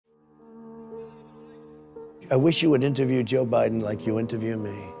I wish you would interview Joe Biden like you interview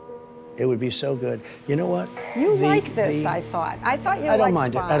me. It would be so good. You know what? You like this, I thought. I thought you liked I don't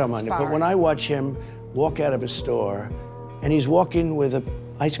mind it. I don't mind it. But when I watch him walk out of a store, and he's walking with an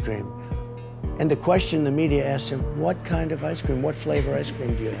ice cream, and the question the media asks him, what kind of ice cream, what flavor ice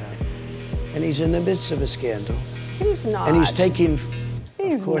cream do you have? And he's in the midst of a scandal. He's not. And he's taking,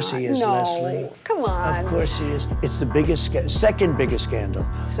 He's of course not. he is, No. Leslie. Come on. Of course he is. It's the biggest, second biggest scandal.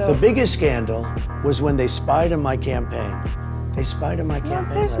 So, the biggest scandal was when they spied on my campaign. They spied on my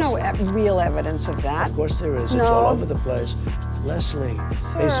campaign. There's no real evidence of that. Of course there is. No. It's all over the place. Leslie,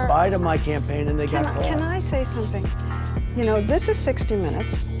 Sir, they spied on my campaign and they got caught. Can I say something? You know, this is 60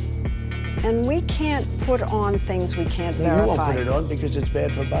 Minutes, and we can't put on things we can't verify. You won't put it on because it's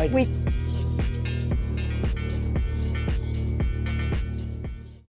bad for Biden.